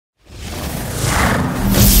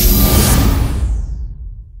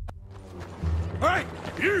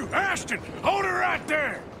You, Ashton! Hold her right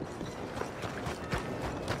there!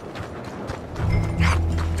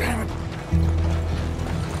 God damn it!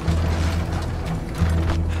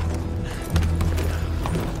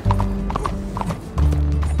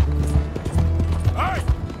 Hey!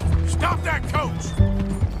 Stop that coach!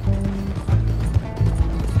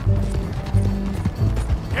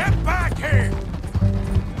 Get back here!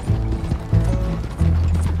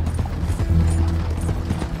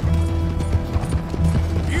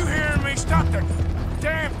 You hearing me? Stop the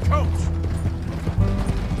damn coach!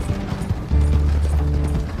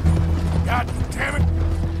 God damn it!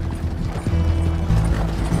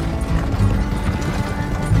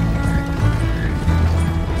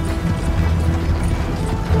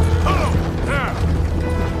 Oh, now!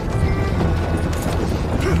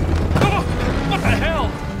 What the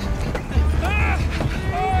hell?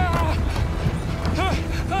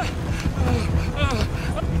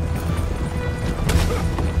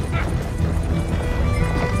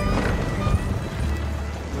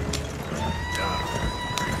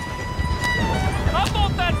 I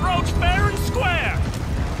want that broach fair and square!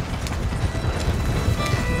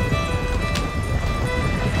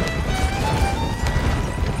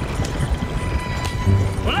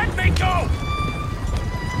 Well, let me go!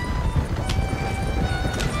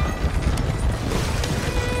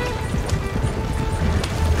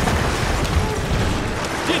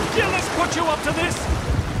 Did Gillis put you up to this?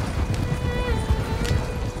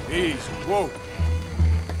 Easy, whoa.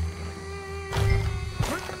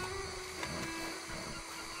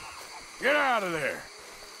 Get out of there!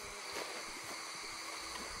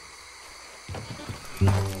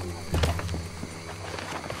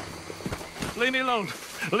 Leave me alone.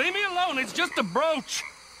 Leave me alone. It's just a brooch.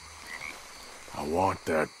 I want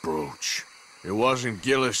that brooch. It wasn't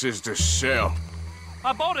Gillis's to sell.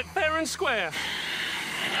 I bought it fair and square.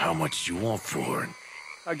 How much do you want for it?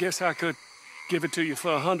 I guess I could give it to you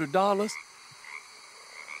for $100.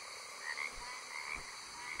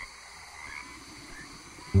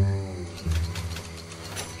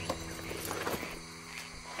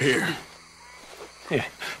 Here. Here,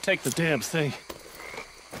 take the damn thing.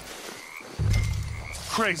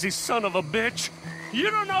 Crazy son of a bitch. You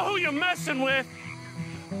don't know who you're messing with.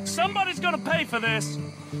 Somebody's gonna pay for this.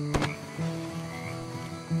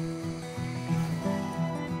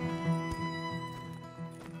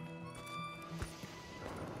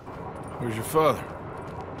 Where's your father?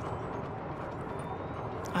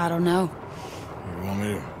 I don't know. You want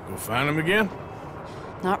me to go find him again?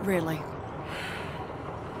 Not really.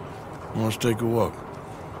 Let's take a walk.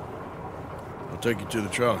 I'll take you to the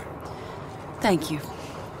trolley. Thank you.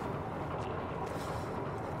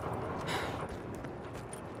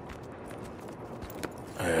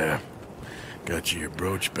 Got you your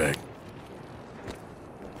brooch back.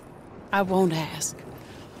 I won't ask.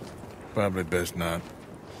 Probably best not.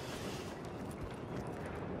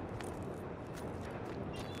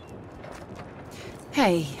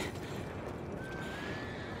 Hey.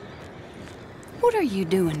 What are you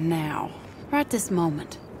doing now? Right this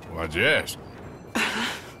moment? Why'd you ask?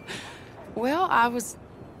 Well, I was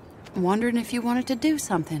wondering if you wanted to do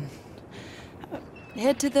something.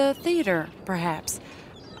 Head to the theater, perhaps.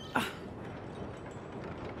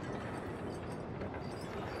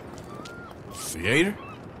 Theater?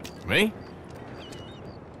 Me?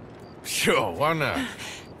 Sure, why not?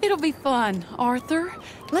 It'll be fun, Arthur.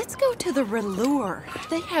 Let's go to the Relure.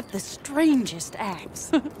 They have the strangest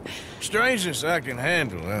acts. Strangeness I can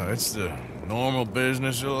handle. It's the normal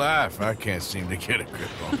business of life I can't seem to get a grip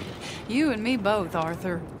on. You and me both,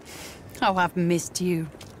 Arthur. Oh, I've missed you.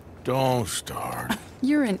 Don't start.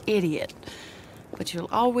 You're an idiot, but you'll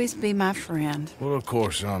always be my friend. Well, of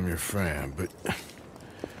course I'm your friend, but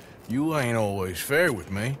you ain't always fair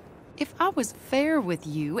with me. If I was fair with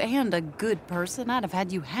you and a good person, I'd have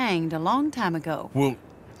had you hanged a long time ago. Well,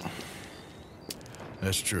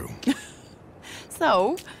 that's true.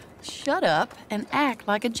 So, shut up and act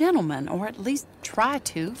like a gentleman, or at least try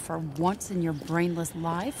to for once in your brainless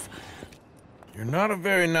life. You're not a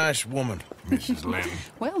very nice woman, Mrs. Lennon.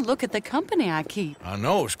 Well, look at the company I keep. I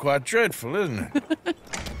know, it's quite dreadful, isn't it?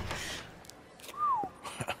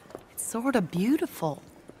 It's sort of beautiful,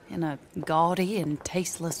 in a gaudy and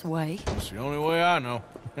tasteless way. It's the only way I know.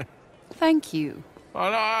 Thank you. Oh,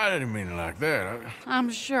 no, I didn't mean it like that. I'm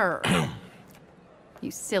sure.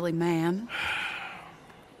 You silly man.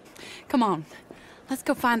 Come on, let's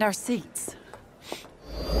go find our seats.